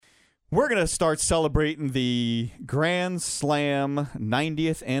We're going to start celebrating the Grand Slam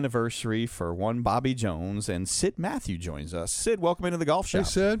 90th anniversary for one Bobby Jones, and Sid Matthew joins us. Sid, welcome into the Golf Shop. Hey,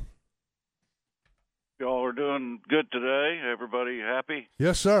 Sid. Y'all are doing good today. Everybody happy?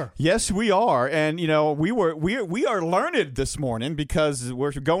 Yes, sir. Yes, we are, and we are learned this morning because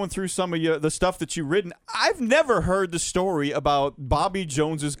we're going through some of the stuff that you've written. I've never heard the story about Bobby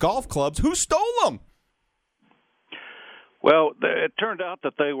Jones's golf clubs. Who stole them? Well, it turned out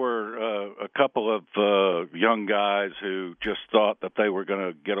that they were a couple of young guys who just thought that they were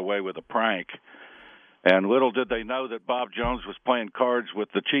going to get away with a prank. And little did they know that Bob Jones was playing cards with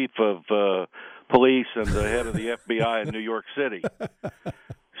the chief of police and the head of the FBI in New York City.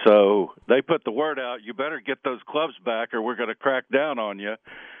 So they put the word out, you better get those clubs back or we're going to crack down on you.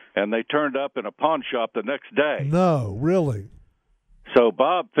 And they turned up in a pawn shop the next day. No, really? So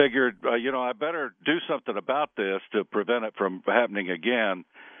Bob figured, I better do something about this to prevent it from happening again.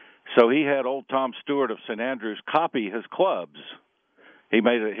 So he had old Tom Stewart of St. Andrews copy his clubs. He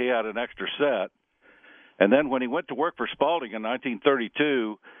had an extra set. And then when he went to work for Spalding in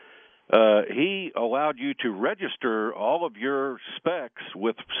 1932, he allowed you to register all of your specs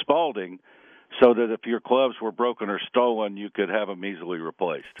with Spalding so that if your clubs were broken or stolen, you could have them easily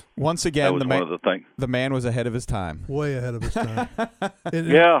replaced. Once again, one of the things. The man was ahead of his time. Way ahead of his time.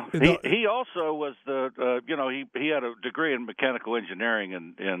 He also was he had a degree in mechanical engineering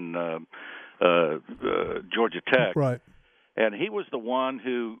in Georgia Tech. Right. And he was the one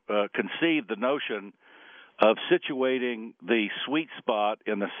who conceived the notion of situating the sweet spot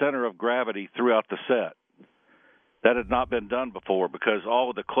in the center of gravity throughout the set. That had not been done before because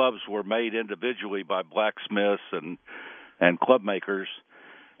all of the clubs were made individually by blacksmiths and club makers,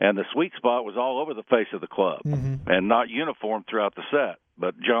 and the sweet spot was all over the face of the club and not uniform throughout the set.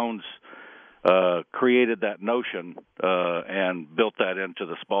 But Jones created that notion and built that into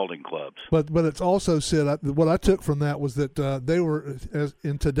the Spalding clubs. But it's also, Sid, what I took from that was that they were, as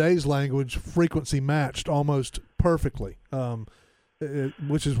in today's language, frequency matched almost perfectly,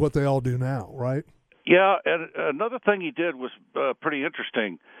 which is what they all do now, right? Yeah, and another thing he did was pretty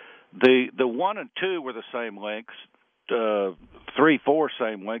interesting. The 1 and 2 were the same lengths, 3, 4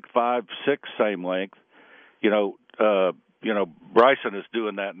 same length, 5, 6 same length. Bryson is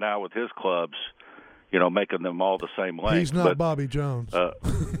doing that now with his clubs, making them all the same length. He's not Bobby Jones.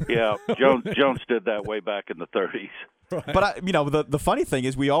 Jones did that way back in the 30s. Right. But the funny thing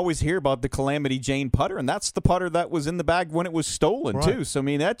is we always hear about the Calamity Jane putter, and that's the putter that was in the bag when it was stolen, right. too. So, I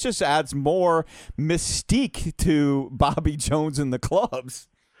mean, that just adds more mystique to Bobby Jones and the clubs.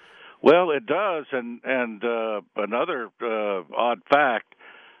 Well, it does, and another odd fact,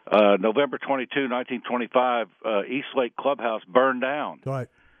 November 22, 1925, Eastlake Clubhouse burned down. Right.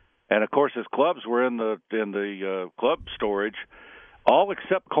 And, of course, his clubs were in the club storage, all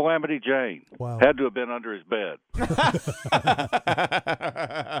except Calamity Jane. Wow. Had to have been under his bed.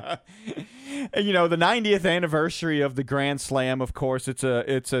 And, the 90th anniversary of the Grand Slam, of course, it's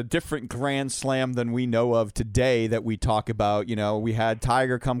a different Grand Slam than we know of today that we talk about. We had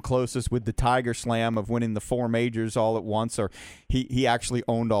Tiger come closest with the Tiger Slam of winning the 4 majors all at once, or he actually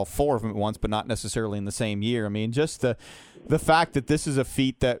owned all 4 of them at once, but not necessarily in the same year. I mean, just the fact that this is a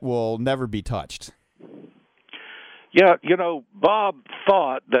feat that will never be touched. Yeah, Bob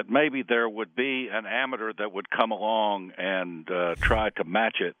thought that maybe there would be an amateur that would come along and try to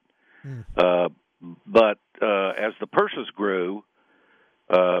match it. But as the purses grew,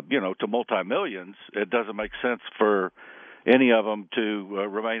 to multi-millions, it doesn't make sense for any of them to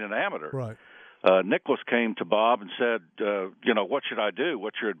remain an amateur. Right. Nicholas came to Bob and said, what should I do?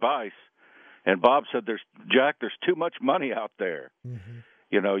 What's your advice? And Bob said, there's too much money out there. Mm-hmm.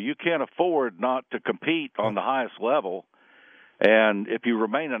 You can't afford not to compete on the highest level. And if you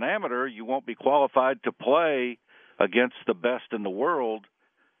remain an amateur, you won't be qualified to play against the best in the world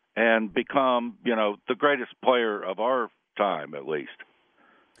and become, the greatest player of our time, at least.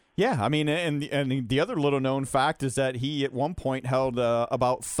 Yeah, I mean, and the other little-known fact is that he at one point held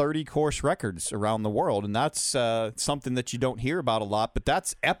about 30 course records around the world, and that's something that you don't hear about a lot, but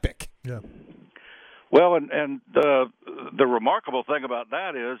that's epic. Yeah. Well, and the remarkable thing about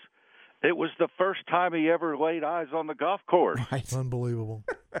that is it was the first time he ever laid eyes on the golf course. Right. Unbelievable.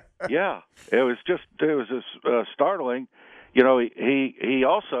 Yeah, it was just startling. He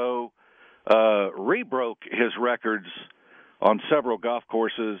also rebroke his records on several golf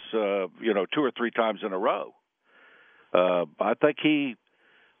courses, 2 or 3 times in a row. I think he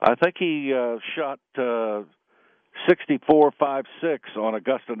shot 64.56 on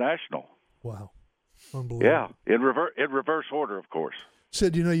Augusta National. Wow. Unbelievable. Yeah, in reverse order, of course.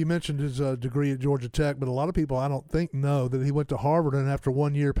 Sid, you mentioned his degree at Georgia Tech, but a lot of people I don't think know that he went to Harvard and after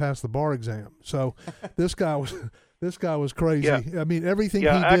 1 year passed the bar exam. So this guy was crazy. Yeah. I mean, everything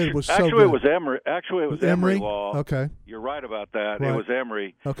he did was so actually good. It was Emory. Actually, it was Emory Law. Okay, you're right about that. Right. It was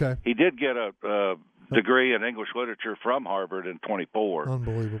Emory. Okay, he did get a degree in English literature from Harvard in 24.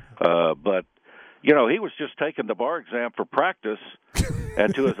 Unbelievable. But he was just taking the bar exam for practice,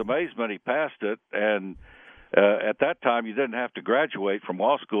 and to his amazement, he passed it. And at that time, you didn't have to graduate from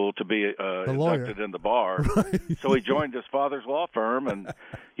law school to be inducted in the bar. Right. So he joined his father's law firm and,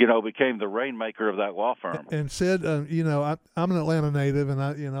 became the rainmaker of that law firm. And Sid, I'm an Atlanta native, and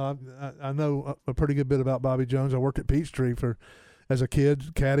I know a pretty good bit about Bobby Jones. I worked at Peachtree as a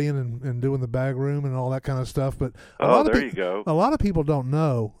kid, caddying and doing the bag room and all that kind of stuff. But a lot of people don't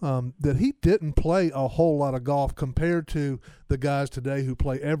know that he didn't play a whole lot of golf compared to the guys today who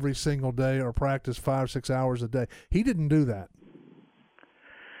play every single day or practice 5 or 6 hours a day. He didn't do that.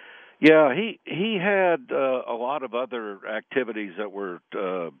 Yeah, he had a lot of other activities that were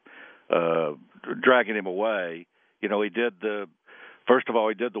dragging him away. He did the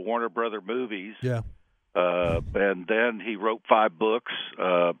Warner Brother movies. Yeah. And then he wrote 5 books.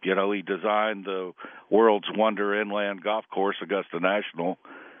 He designed the world's wonder inland golf course, Augusta National,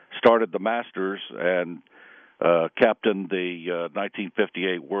 started the Masters, and captained the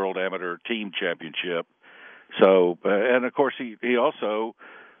 1958 World Amateur Team Championship. So, and of course, he also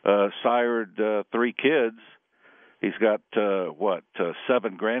sired 3 kids. He's got 7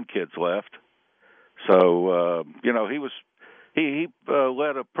 grandkids left. So, he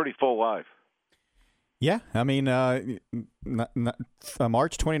led a pretty full life. Yeah, I mean, March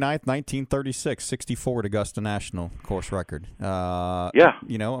 29th, 1936, 64 at Augusta National course record. Yeah.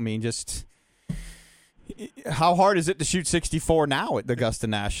 I mean, just how hard is it to shoot 64 now at the Augusta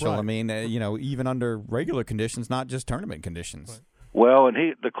National? Right. I mean, even under regular conditions, not just tournament conditions. Right. Well,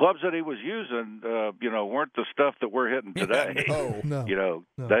 and the clubs that he was using, weren't the stuff that we're hitting today. No.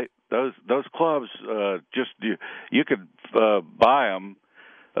 Those clubs, you could buy them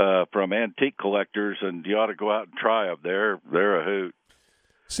from antique collectors, and you ought to go out and try them. They're a hoot.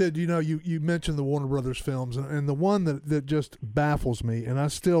 Sid, you mentioned the Warner Brothers films, and the one that just baffles me, and I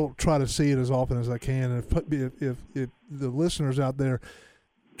still try to see it as often as I can. And if the listeners out there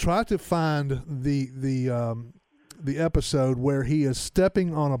try to find the episode where he is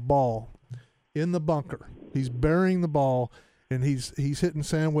stepping on a ball in the bunker, he's burying the ball, and he's hitting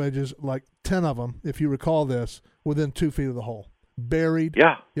sand wedges, like 10 of them, if you recall this, within 2 feet of the hole. Buried.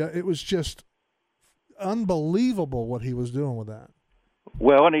 Yeah. It was just unbelievable what he was doing with that.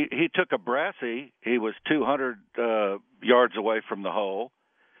 Well, and he took a brassy. He was 200 yards away from the hole,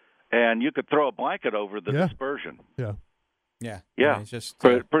 and you could throw a blanket over the dispersion. Yeah. Yeah. Yeah. It's just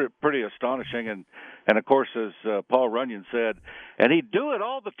pretty astonishing. And of course, as Paul Runyon said, and he'd do it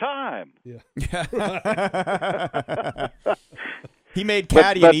all the time. Yeah. He made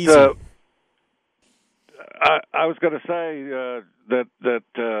caddying easy. I was going to say that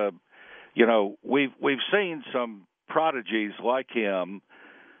we've seen some prodigies like him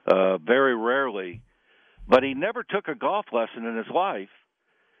very rarely, but he never took a golf lesson in his life.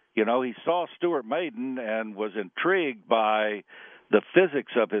 He saw Stuart Maiden and was intrigued by the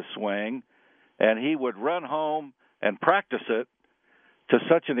physics of his swing, and he would run home and practice it to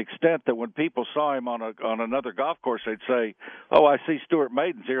such an extent that when people saw him on another golf course, they'd say, "Oh, I see Stuart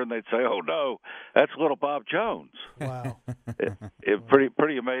Maiden's here," and they'd say, "Oh no, that's little Bob Jones." Wow,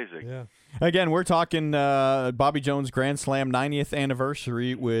 pretty amazing. Yeah. Again, we're talking Bobby Jones Grand Slam 90th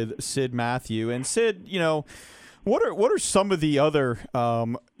anniversary with Sid Matthew. And Sid, what are some of the other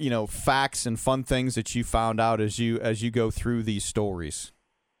facts and fun things that you found out as you go through these stories?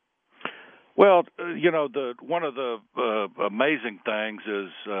 Well, one of the amazing things is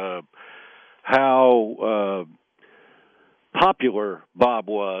how popular Bob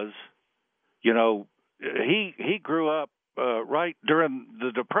was. He grew up right during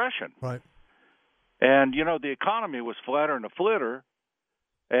the Depression. Right. And, the economy was flatter than a flitter,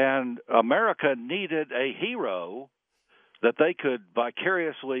 and America needed a hero that they could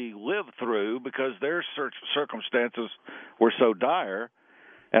vicariously live through because their circumstances were so dire.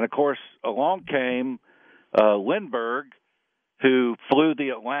 And, of course, along came Lindbergh, who flew the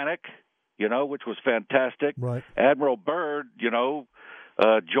Atlantic, which was fantastic. Right. Admiral Byrd,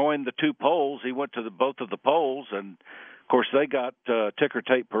 joined the 2 poles. He went to both of the poles, and, of course, they got ticker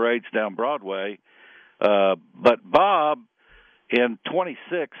tape parades down Broadway. But Bob, in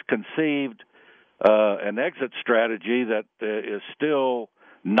 26, conceived an exit strategy that is still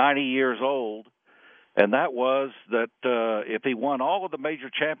 90 years old. And that was that if he won all of the major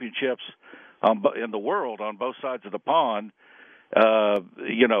championships in the world on both sides of the pond,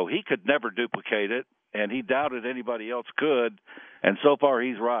 he could never duplicate it, and he doubted anybody else could, and so far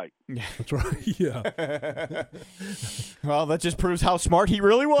he's right. That's right. Yeah. Well, that just proves how smart he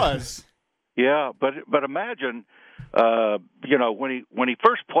really was. Yeah, but imagine, when he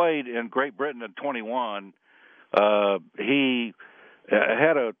first played in Great Britain in 21, he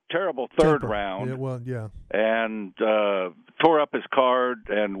had a terrible third round. Yeah, well, yeah. And tore up his card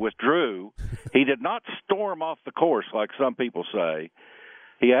and withdrew. He did not storm off the course like some people say.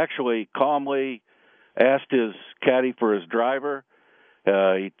 He actually calmly asked his caddy for his driver.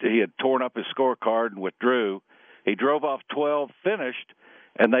 He had torn up his scorecard and withdrew. He drove off 12, finished,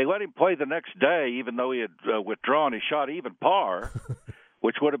 and they let him play the next day, even though he had withdrawn. He shot even par,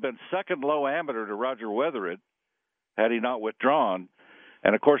 which would have been second low amateur to Roger Weatherid had he not withdrawn.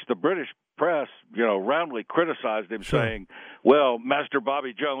 And, of course, the British press, roundly criticized him, saying, well, Master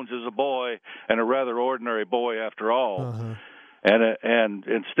Bobby Jones is a boy and a rather ordinary boy after all. Uh-huh. And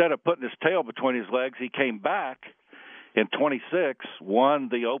instead of putting his tail between his legs, he came back in 26, won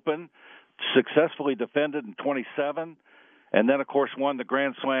the Open, successfully defended in 27, and then, of course, won the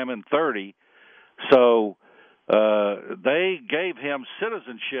Grand Slam in 30. So they gave him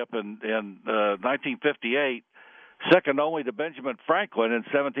citizenship in 1958, second only to Benjamin Franklin in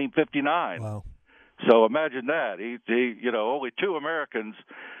 1759. Wow. So imagine that. He only two Americans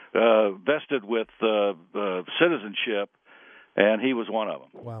vested with citizenship, and he was one of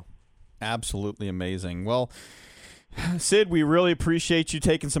them. Wow. Absolutely amazing. Well, Sid, we really appreciate you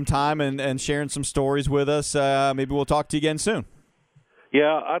taking some time and sharing some stories with us. Maybe we'll talk to you again soon.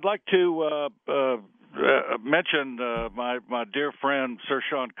 Yeah, I'd like to mention my dear friend Sir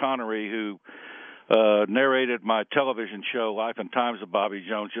Sean Connery, who narrated my television show Life and Times of Bobby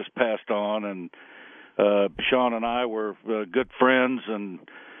Jones, just passed on, and Sean and I were good friends, and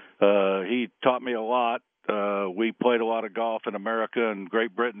he taught me a lot. We played a lot of golf in America and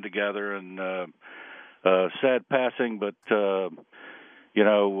Great Britain together, and sad passing, but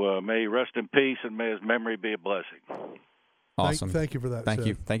may he rest in peace, and may his memory be a blessing. Awesome. Thank you for that, Thank Sid.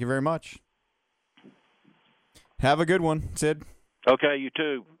 you. Thank you very much. Have a good one, Sid. Okay, you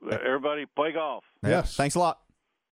too. Everybody play golf. Yes. Thanks a lot.